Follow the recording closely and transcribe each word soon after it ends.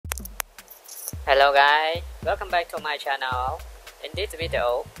Hello guys, welcome back to my channel. In this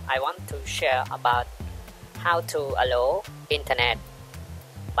video, I want to share about how to allow internet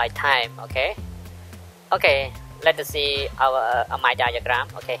by time. Okay, let us see our my diagram.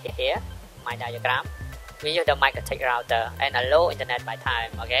 Okay, here my diagram. We use the Mikrotik router and allow internet by time.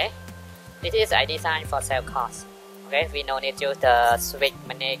 Okay, this is I designed for save cost. Okay, we no need to use the switch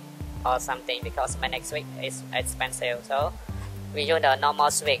manage or something because manage switch is expensive. So we use the normal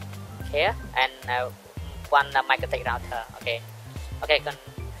switch here and one Mikrotik router. Okay,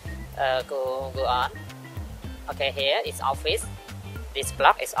 go on. Okay, here is office. This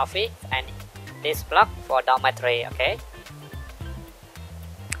block is office and this block for dormitory. Okay,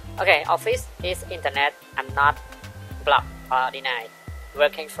 office is internet and not blocked or denied,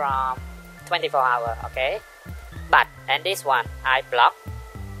 working from 24 hours. Okay, but and this one I block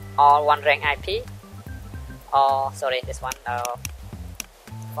or one rank IP or sorry this one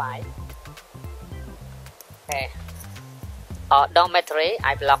 5. Okay, dormitory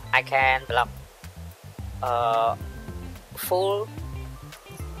I can block full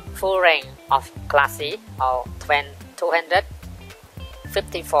range of class C or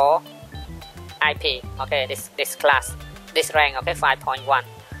 254 IP. Okay, this class, this rank. Okay, 5.1.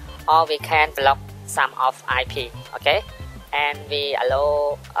 Or we can block some of IP. Okay, and we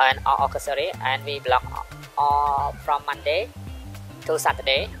allow and we block all from Monday to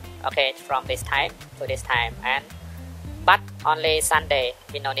Saturday. Okay, from this time to this time, and but only Sunday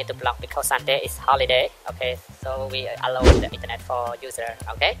we no need to block because Sunday is holiday. Okay, so we allow the internet for user.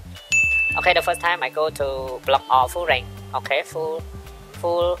 Okay, the first time I go to block all full range. Okay, full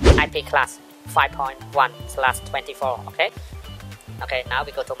IP class 5.1/24. Okay, now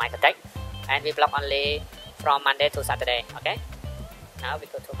we go to Mikrotik and we block only from Monday to Saturday. Okay, now we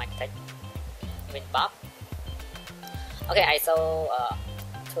go to Mikrotik winbox. Okay, I show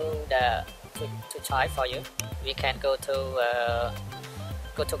to choice for you. We can go to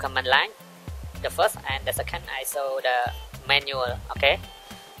command line. The first and the second I show the manual. Okay,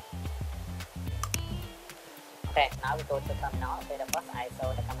 now we go to terminal. Okay, the first I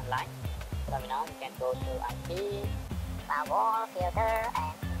show the command line. Terminal, we can go to IP, firewall, filter,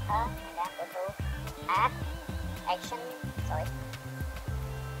 and enter, and then go to add action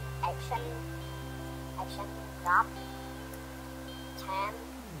drop, temp,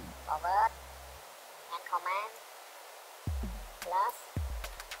 forward, and command plus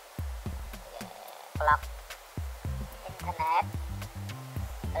block internet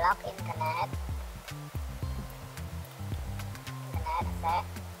access.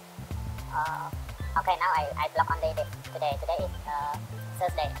 Okay, now I block only this today is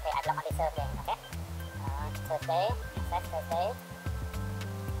Thursday. Okay, I block only Thursday. Okay, Thursday, access Thursday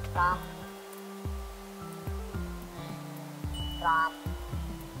from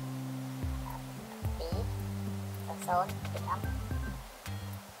B console pick up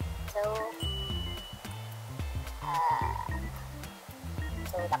to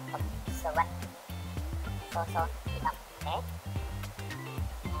 .7 zone pick up. Okay,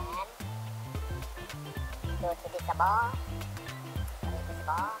 and go to disable,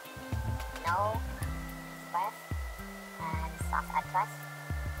 no space, and source address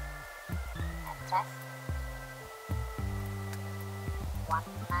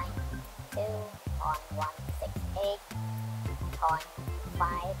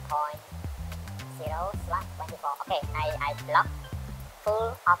 192.168.5.0/24. Okay, I block full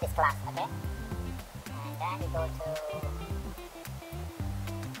of this class. Okay, and then we go to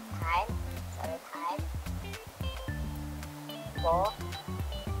time, go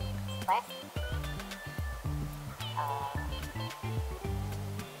space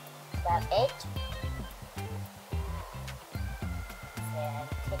 12H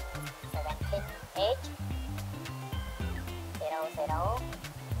 17H 00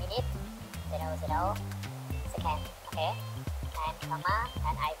 minute 00 second. Okay, and comma,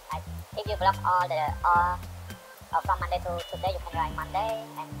 and I if you block all from Monday to Tuesday, you can write Monday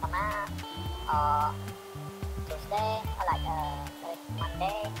and comma, or Tuesday, or like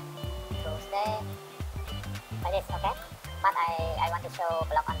Monday, Tuesday, like this. Okay, but I want to show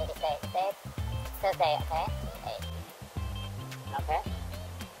block only this day, Thursday. Okay,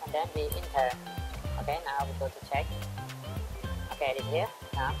 and then we enter. Okay, now we go to check. Okay, this here.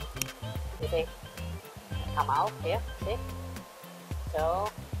 Now you see come out here. See,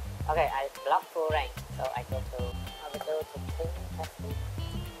 so okay, I block full range. So I will go to ping testing.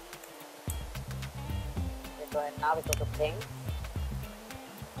 Now we go to ping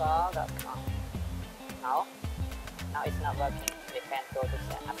go.com. Now it's not working. We can go to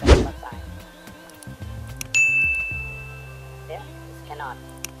after website. Yeah, it cannot.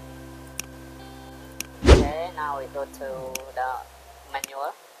 Okay, now we go to the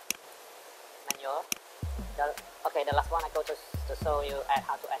manual. Okay, the last one I go to show you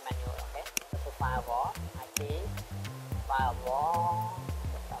how to add manual. Okay, go to firewall, IT, firewall,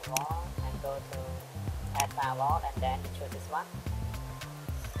 and go to add firewall, and then you choose this one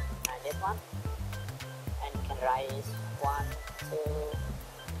and this one, and you can write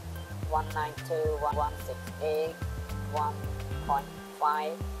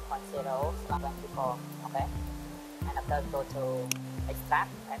 192.168.1.5.0/24. Okay, and after go to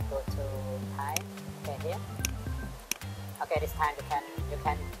extract and go to time. Okay, here. Okay, this time you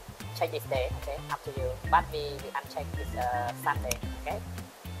can check this day. Okay, up to you. But we uncheck this Sunday. Okay,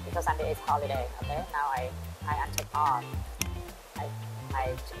 because Sunday is holiday. Okay, now I uncheck all. I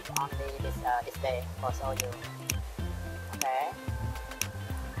check only this day for show you. Okay.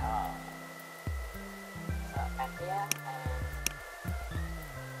 And here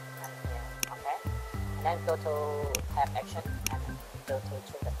and here. Okay, and then go to tab action and go to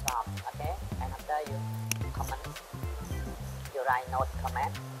choose the drop. Okay, and after you comment, you write note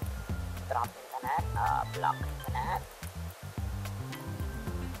command, drop internet, block internet,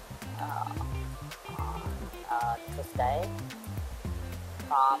 Tuesday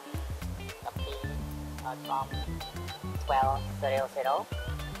from from 12:00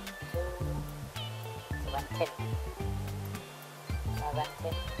 to 17:00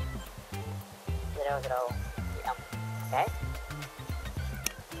 PM. Okay,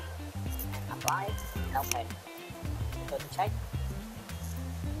 and apply. Okay, go to check.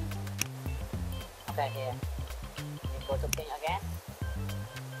 Okay, here you go to ping again.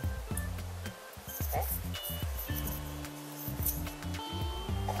 Okay,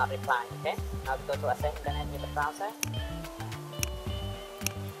 not reply. Okay, now we go to access internet with the browser.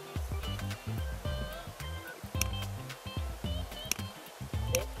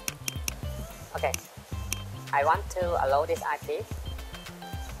 Okay, I want to allow this IP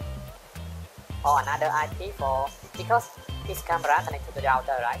or another IP because this camera connected to the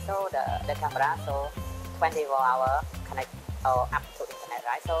router, right? So the camera 24-hour connect or up to internet,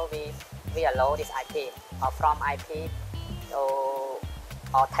 right? So we allow this IP or from IP or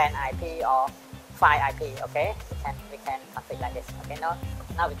 10 IP or 5 IP. Okay, we can configure like this. Okay, now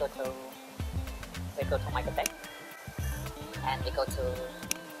we go to Mikrotik and we go to.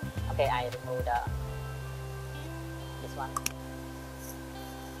 Okay, I remove this one.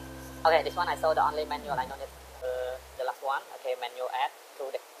 Okay, this one I saw the only manual. I know that the last one. Okay, manual add to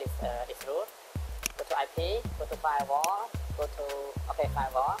this rule. Go to IP, go to firewall, go to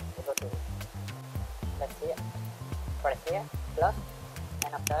firewall. You go to press here, plus,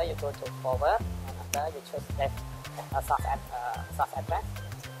 and after you go to forward, and after you choose that source address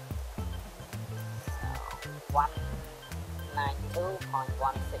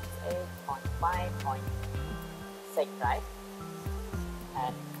 192.168.5.6, right?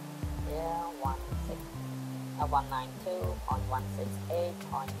 And here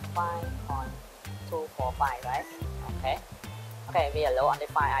 192.168.5.245, right? Okay, we allow only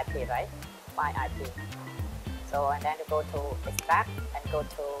 5 IP, right? 5 IP. So and then you go to extract and go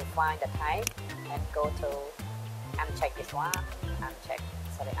to find the type and go to uncheck this one. Uncheck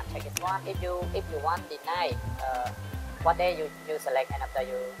this one. If you want deny what day you select, and after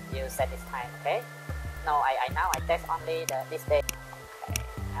you set this time. Okay, no, I test only this day.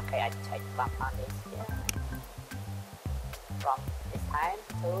 Okay, I check back on this here from this time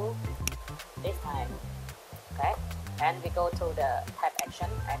to this time. Okay, and we go to the tab action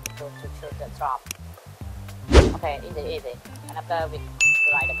and go to choose the drop. Okay, easy. And after we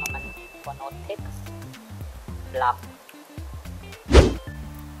write the command for notice block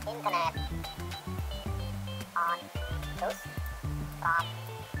internet on choose from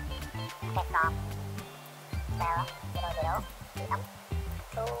 12:00 PM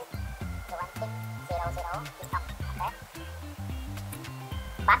to 20:00 PM. Okay,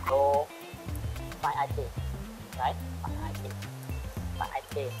 but go by IP, right? By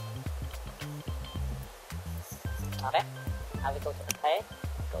IP. Okay, now we go to OK,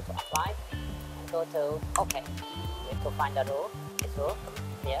 go to apply, and go to OK. We have to find the rule. This rule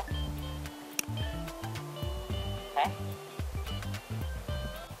here. Okay.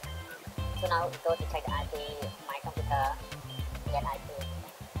 So now we go to check the IP. My computer get IP.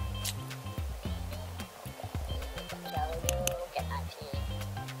 Get IP.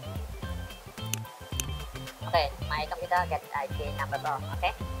 Okay, my computer get IP number 4.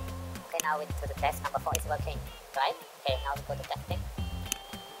 Okay. Okay, now we go to test. Number 4 is working, right? Okay, now we go to testing.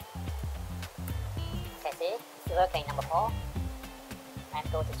 Okay, see, it's working. Number 4.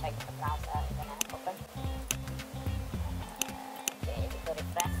 And go to check the browser. Internet open. Okay, we go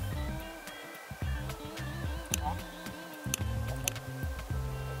refresh.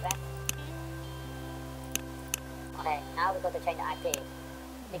 to change the IP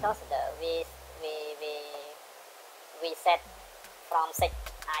because we set from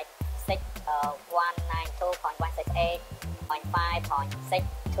 192.168.5.6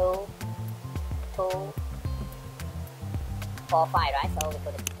 to 245, right? So we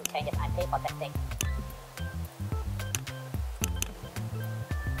could change this IP for testing.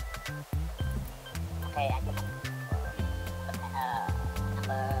 Okay, I put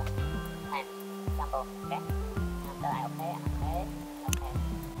number 10 example. Okay, after I okay.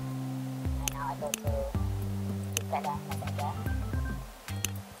 And now I go to Messenger.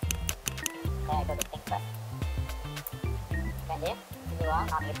 Okay, I go to Think first. Okay, here you are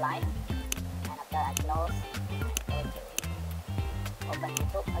not replied. And after I close, I go to open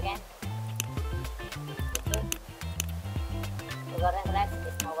YouTube again. YouTube. Google Translate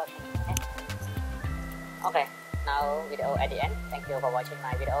is not working. Okay, now video at the end. Thank you for watching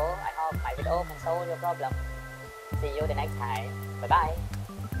my video. I hope my video can solve your problem. See you the next time. Bye bye.